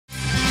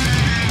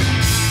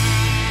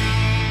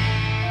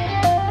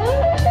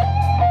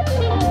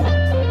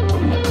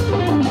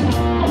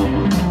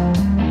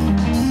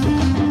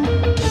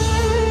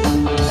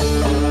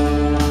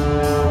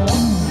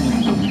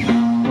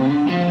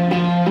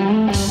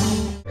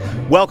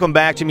Welcome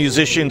back to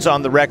Musicians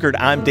on the Record.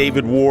 I'm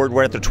David Ward.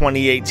 We're at the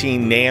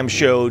 2018 NAMM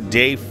Show,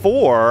 Day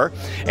 4,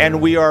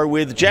 and we are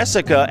with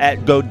Jessica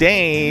at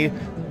Godin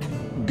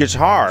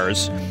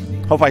Guitars.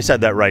 Hope I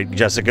said that right,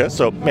 Jessica,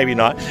 so maybe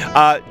not.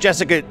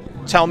 Jessica,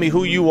 tell me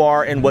who you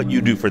are and what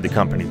you do for the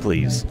company,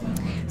 please.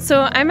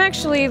 So I'm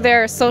actually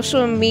their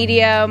social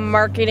media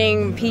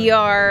marketing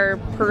PR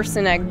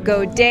person at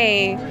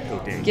Godin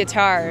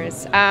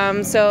Guitars.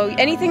 So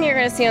anything you're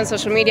going to see on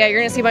social media, you're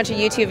going to see a bunch of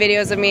YouTube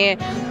videos of me,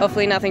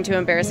 hopefully nothing too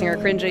embarrassing or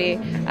cringy,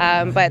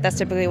 but that's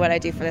typically what I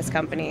do for this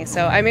company.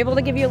 So I'm able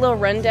to give you a little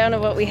rundown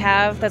of what we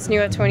have that's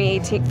new at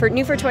 2018,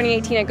 new for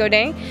 2018 at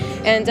Godin.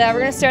 And we're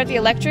going to start the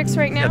electrics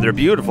right now. Yeah, they're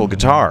beautiful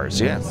guitars,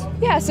 yes.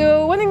 Yeah,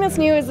 so one thing that's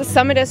new is the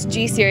Summitus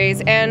G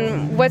Series,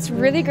 and what's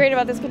really great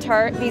about these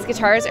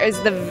guitars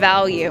is the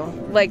value.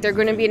 Like, they're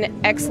going to be an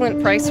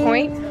excellent price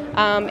point,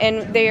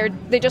 and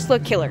they just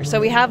look killer. So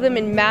we have them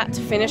in matte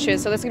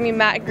finishes. So this is going to be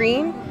matte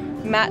green,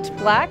 matte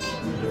black,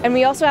 and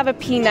we also have a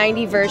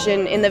P90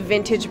 version in the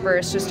vintage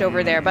burst just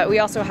over there. But we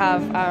also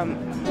have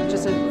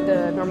just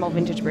the normal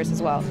vintage burst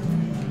as well.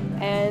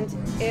 And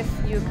if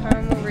you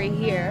come over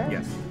here,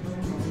 yes,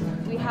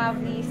 we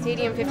have the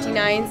Stadium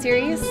 59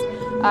 series,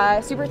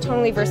 super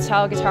tonally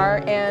versatile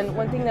guitar. And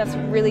one thing that's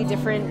really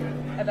different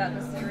about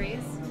this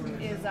series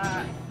is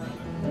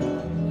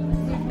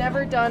we've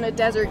never done a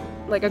desert,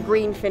 like a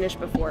green finish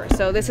before.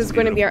 So this is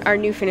going to be our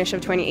new finish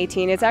of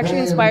 2018. It's actually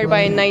inspired by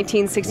a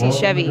 1960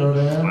 Chevy.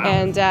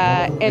 And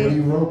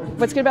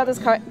what's good about this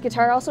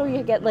guitar also,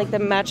 you get like the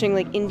matching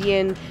like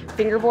Indian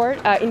fingerboard,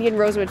 Indian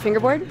rosewood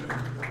fingerboard,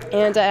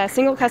 and a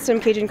single custom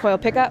Cajun coil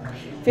pickup,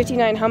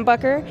 59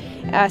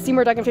 humbucker,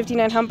 Seymour Duncan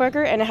 59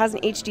 humbucker, and it has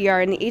an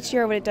HDR. And the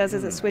HDR, what it does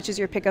is it switches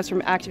your pickups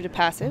from active to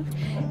passive,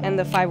 and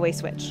the 5-way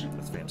switch.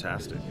 That's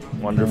fantastic.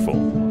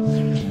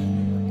 Wonderful.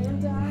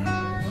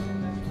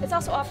 It's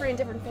also offering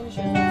different finishes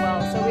as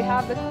well. So we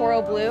have the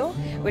coral blue,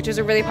 which is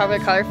a really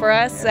popular color for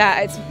us.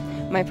 It's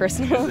my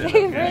personal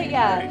favorite.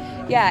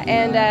 Yeah,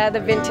 and the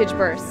vintage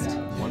burst.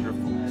 Wonderful.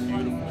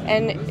 Beautiful.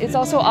 And it's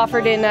also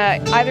offered in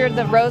either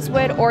the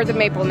rosewood or the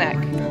maple neck.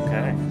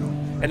 Okay.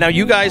 And now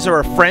you guys are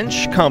a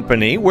French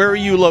company. Where are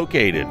you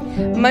located?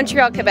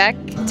 Montreal, Quebec.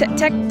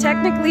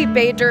 Technically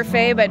Bay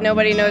d'Urfé, but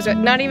nobody knows.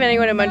 Not even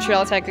anyone in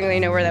Montreal technically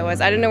knew where that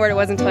was. I didn't know where it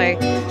was until I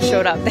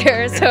showed up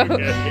there.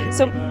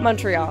 So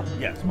Montreal.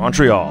 Yes,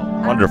 Montreal.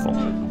 Wonderful.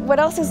 What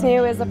else is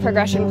new is the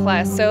Progression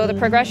Plus. So the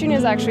Progression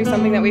is actually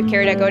something that we've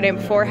carried at Godin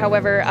before.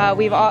 However,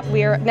 we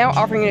are now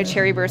offering a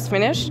cherry burst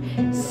finish.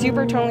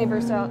 Super tonally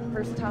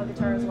versatile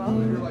guitar as well.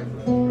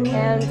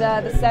 And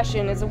the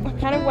Session is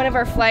kind of one of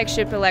our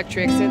flagship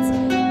electrics.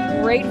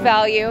 It's great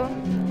value,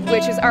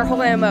 which is our whole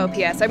MO.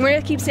 PS. I'm going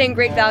to keep saying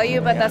great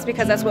value, but that's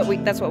because that's what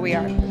we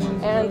are.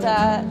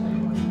 And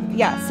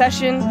yeah,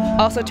 Session,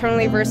 also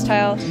tonally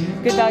versatile,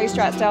 good value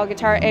Strat style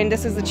guitar, and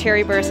this is the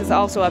Cherry Burst. It's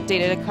also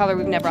updated, a color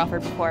we've never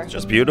offered before.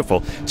 Just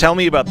beautiful. Tell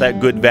me about that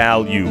good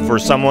value for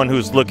someone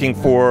who's looking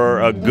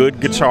for a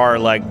good guitar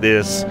like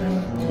this.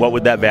 What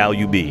would that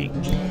value be?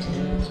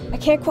 I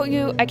can't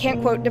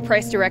quote the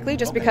price directly,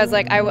 just because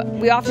like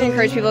we often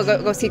encourage people to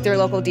go seek their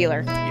local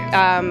dealer.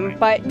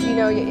 But you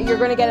know, you're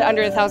going to get it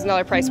under the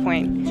 $1,000 price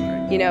point.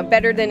 You know,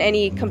 better than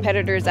any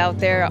competitors out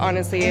there,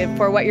 honestly,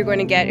 for what you're going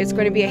to get. It's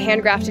going to be a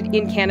handcrafted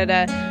in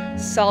Canada,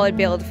 solid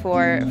build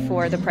for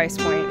the price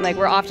point. Like,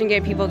 we're often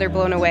getting people, they're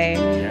blown away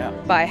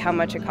by how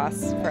much it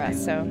costs for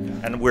us. So.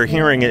 And we're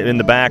hearing it in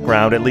the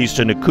background, at least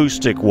an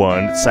acoustic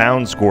one. It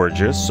sounds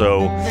gorgeous,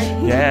 so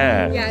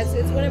yeah. Yeah,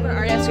 it's one of our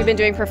artists. We've been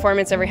doing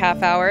performance every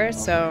half hour,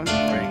 so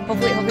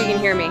hopefully you can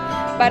hear me.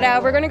 But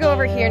we're going to go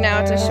over here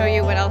now to show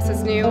you what else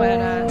is new.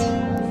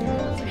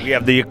 We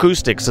have the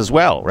acoustics as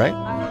well,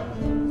 right?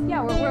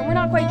 We're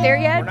not quite there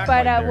yet,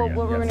 but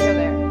we're going to go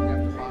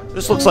there.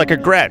 This looks like a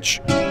Gretsch.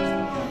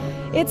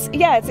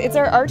 It's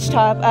our arch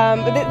top,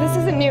 but this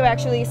isn't new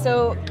actually.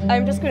 So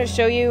I'm just going to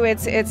show you.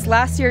 It's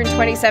last year in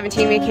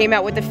 2017 we came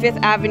out with the 5th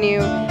Avenue.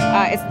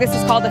 This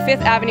is called the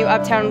 5th Avenue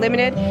Uptown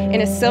Limited in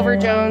a silver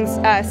gold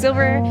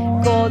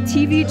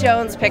TV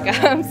Jones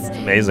pickups.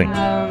 Amazing.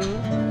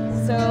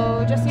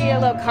 So just to give you a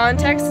little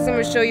context, I'm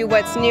going to show you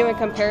what's new in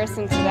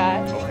comparison to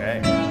that.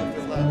 Okay.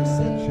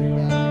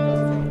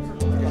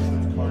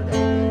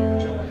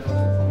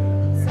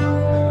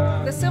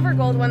 Silver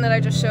gold one that I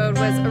just showed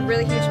was a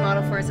really huge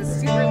model for us. It's a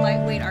super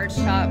lightweight arch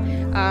top,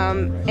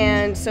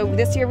 and so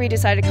this year we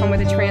decided to come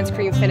with a trans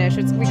cream finish.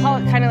 We call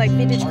it kind of like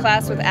vintage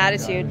class with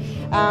attitude,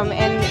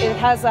 and it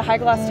has a high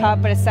gloss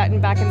top but a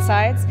satin back and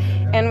sides.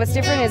 And what's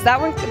different is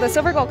that one, the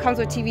silver gold comes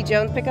with TV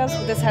Jones pickups,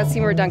 but this has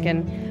Seymour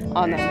Duncan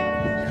on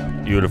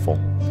them. Beautiful.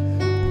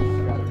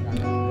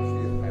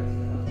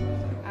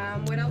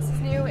 What else is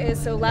new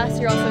is, so last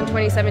year also in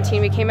 2017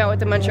 we came out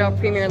with the Montreal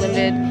Premier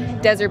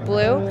Limited Desert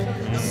Blue.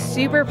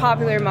 Super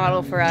popular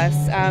model for us.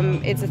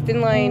 It's a thin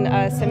line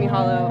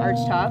semi-hollow arch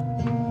top,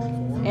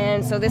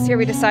 and so this year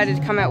we decided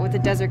to come out with the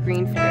desert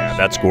green finish. Yeah,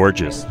 that's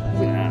gorgeous.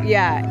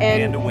 Yeah,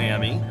 and a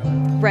whammy.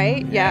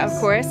 Right, yeah, of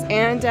course,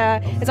 and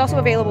it's also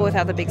available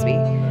without the Bigsby.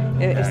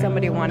 if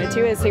somebody wanted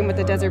to. And same with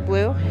the Desert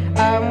Blue.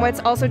 What's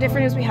also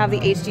different is we have the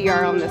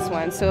HDR on this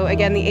one. So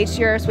again, the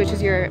HDR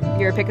switches your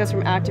pickups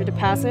from active to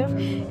passive,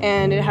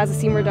 and it has a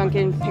Seymour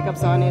Duncan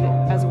pickups on it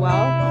as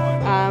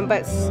well.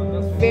 But it's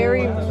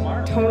very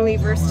tonally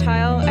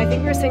versatile. I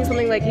think we were saying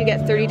something like you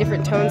get 30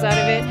 different tones out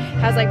of it. It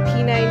has like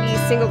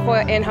P90, single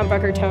coil, and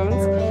humbucker tones.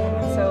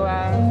 So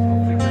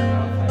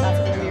that's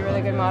going to be a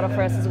really good model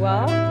for us as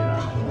well.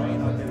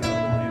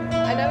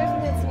 Another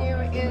thing that's new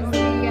is the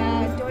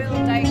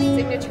Doyle Dykes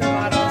signature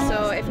model.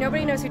 So if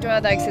nobody knows who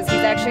Doyle Dykes is,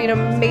 he's actually an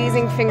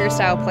amazing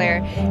fingerstyle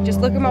player. Just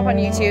look him up on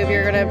YouTube,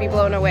 you're going to be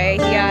blown away.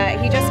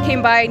 He just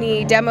came by and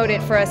he demoed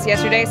it for us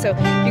yesterday. So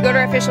if you go to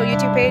our official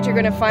YouTube page, you're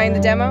going to find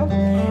the demo.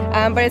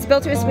 But it's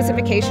built to his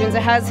specifications.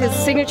 It has his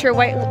signature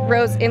white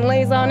rose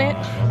inlays on it,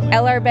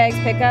 LR bags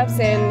pickups,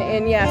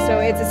 and yeah, so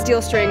it's a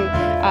steel string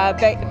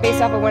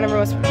based off of one of our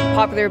most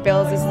popular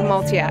builds is the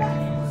Multi-Act.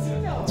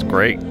 It's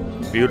great.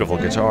 Beautiful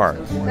guitar.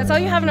 That's all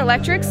you have in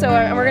electric, so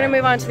we're going to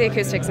move on to the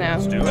acoustics now.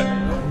 Let's do it.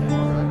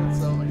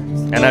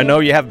 And I know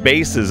you have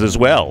basses as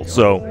well,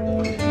 so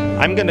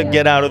I'm going to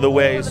get out of the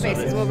way.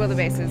 We'll go the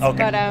basses.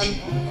 Okay. But,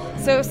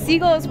 so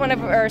Seagull is one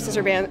of our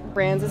sister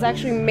brands. It's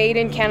actually made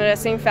in Canada,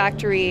 same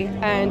factory,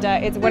 and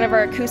it's one of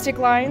our acoustic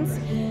lines.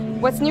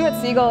 What's new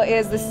at Seagull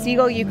is the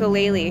Seagull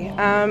ukulele.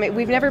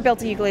 We've never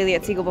built a ukulele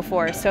at Seagull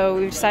before, so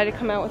we've decided to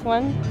come out with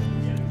one.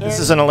 This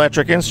is an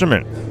electric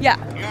instrument. Yeah,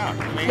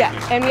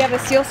 and we have the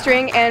steel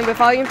string and with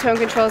volume tone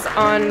controls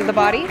on the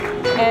body,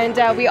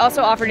 and we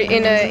also offered it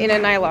in a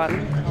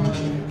nylon.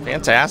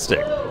 Fantastic.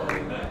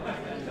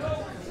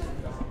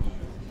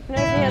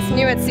 Another thing that's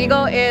new at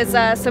Seagull is,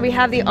 so we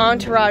have the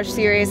Entourage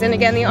series, and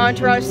again the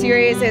Entourage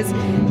series is,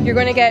 you're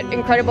going to get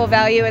incredible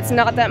value. It's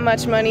not that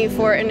much money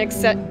for an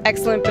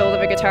excellent build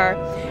of a guitar,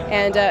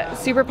 and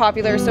super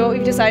popular. So what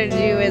we've decided to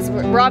do is,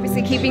 we're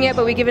obviously keeping it,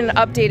 but we give it an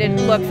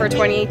updated look for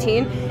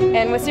 2018,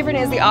 and what's different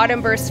is the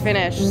Autumn Burst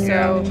finish,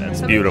 so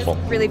that's beautiful.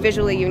 Really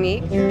visually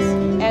unique.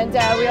 And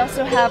we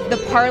also have the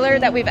Parlor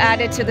that we've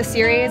added to the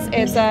series.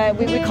 It's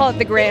we call it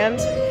the Grand.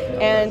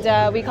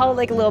 And we call it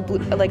like a little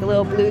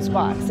blues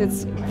box.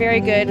 It's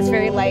very good. It's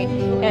very light.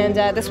 And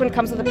this one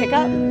comes with a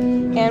pickup.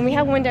 And we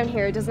have one down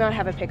here. It does not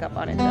have a pickup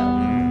on it though.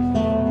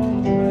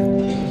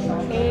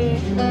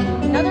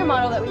 Another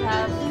model that we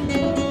have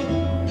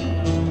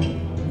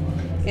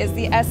is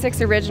the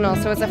S6 Original.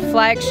 So it's a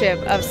flagship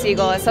of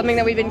Seagull. It's something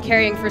that we've been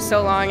carrying for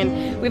so long,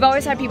 and we've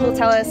always had people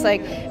tell us,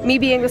 like, me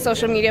being the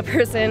social media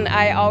person,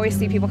 I always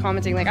see people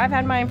commenting like, I've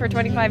had mine for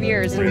 25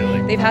 years,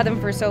 and they've had them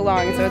for so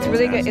long. So it's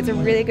really good. It's a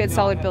really good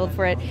solid build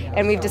for it,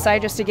 and we've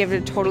decided just to give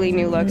it a totally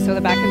new look. So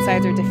the back and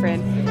sides are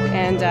different,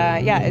 and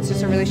yeah, it's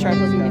just a really sharp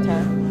looking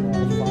guitar.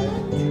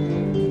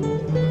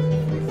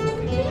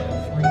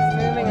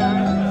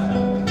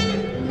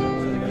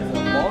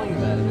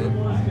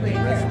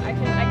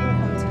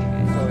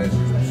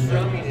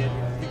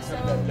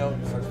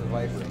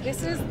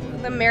 This is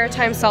the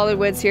Maritime Solid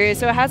Wood series,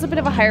 so it has a bit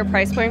of a higher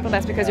price point, but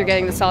that's because you're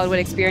getting the solid wood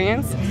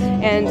experience.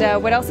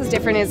 And what else is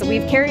different is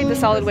we've carried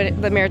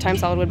the Maritime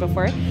Solid Wood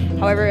before.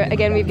 However,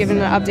 again, we've given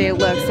it an updated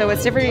look. So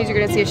what's different is you're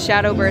going to see a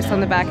shadow burst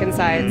on the back and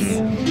sides.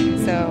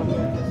 So,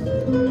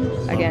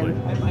 again.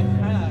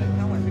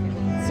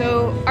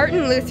 So Art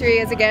and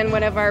Lutherie is again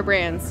one of our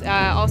brands,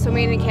 also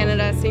made in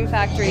Canada, same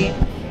factory.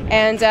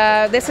 And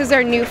this is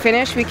our new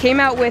finish. We came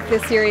out with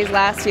this series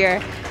last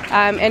year,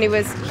 and it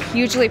was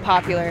hugely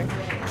popular.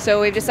 So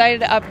we've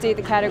decided to update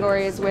the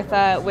categories with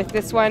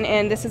this one,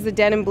 and this is the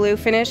denim blue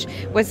finish.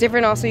 What's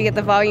different also, you get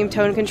the volume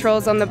tone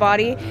controls on the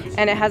body,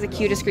 and it has a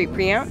Q discrete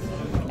preamp.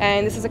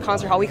 And this is a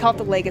concert hall. We call it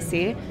the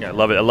Legacy. Yeah, I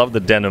love it. I love the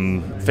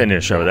denim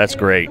finish of it. That's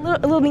great. A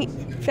little neat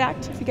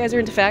fact, if you guys are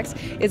into facts,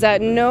 is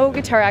that no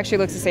guitar actually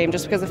looks the same,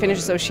 just because the finish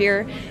is so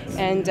sheer,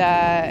 and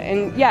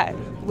yeah,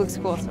 it looks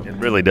cool. So. It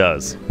really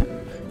does.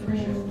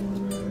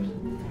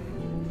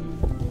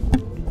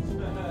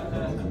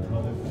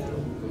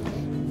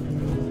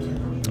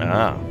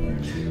 Ah,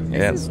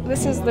 yes.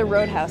 This is the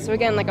Roadhouse. So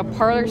again, like a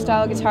parlor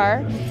style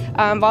guitar,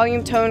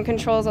 volume tone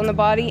controls on the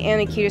body,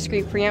 and a Q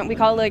discrete preamp. We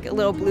call it like a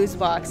little blues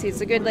box.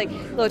 It's a good like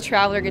little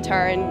traveler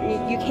guitar,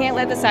 and you can't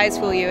let the size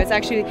fool you. It's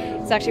actually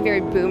very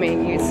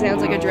booming. It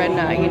sounds like a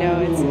dreadnought. You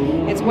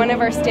know, it's one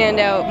of our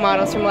standout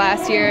models from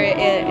last year.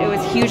 It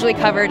was hugely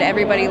covered.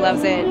 Everybody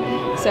loves it.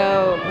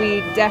 So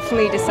we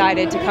definitely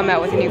decided to come out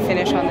with a new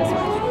finish on this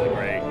one.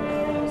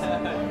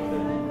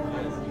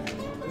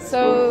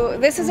 So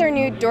this is our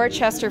new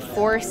Dorchester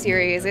 4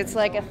 series. It's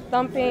like a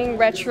thumping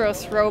retro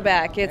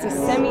throwback. It's a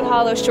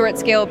semi-hollow short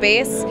scale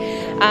bass.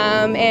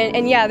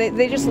 And yeah,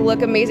 they just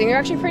look amazing. They're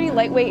actually pretty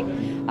lightweight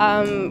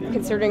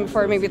considering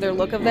for maybe their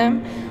look of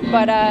them.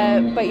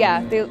 But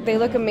yeah, they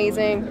look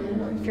amazing.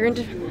 If you're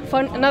into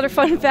another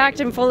fun fact,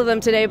 I'm full of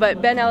them today,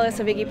 but Ben Ellis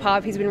of Iggy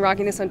Pop, he's been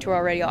rocking this on tour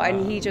already,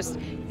 and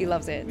he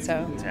loves it.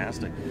 So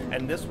fantastic.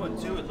 And this one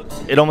too,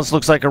 it almost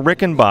looks like a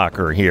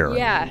Rickenbacker here.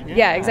 Yeah,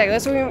 exactly.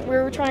 That's what we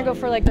were trying to go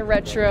for, like the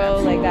retro,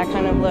 like that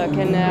kind of look,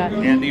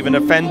 and even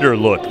a Fender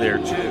look there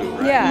too.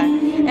 Right? Yeah,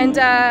 and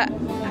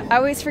I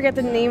always forget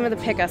the name of the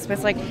pickups, but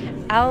it's like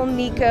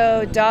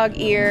Alnico, Dog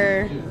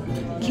Ear,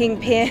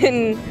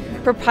 Kingpin.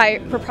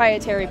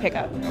 proprietary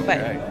pickup. But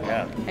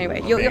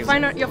anyway, you'll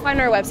find our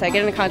website.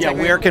 Get in contact.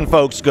 Yeah, where can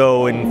folks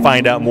go and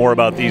find out more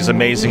about these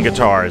amazing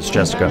guitars,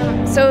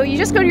 Jessica? So you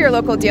just go to your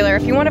local dealer.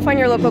 If you want to find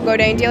your local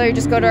Godin dealer, you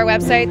just go to our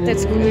website.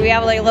 We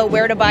have like a little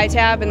where to buy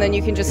tab, and then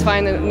you can just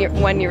find the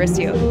one nearest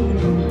you.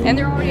 And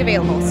they're already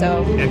available.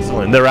 So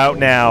excellent. They're out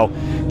now.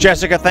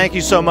 Jessica, thank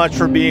you so much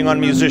for being on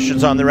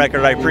Musicians on the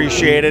Record. I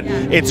appreciate it.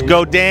 It's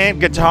Godin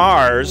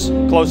Guitars.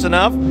 Close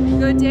enough?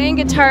 Godin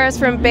Guitars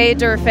from Bay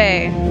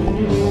d'Urfé.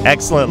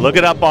 Excellent. Look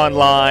it up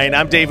online.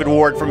 I'm David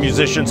Ward from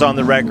Musicians on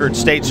the Record.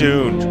 Stay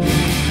tuned.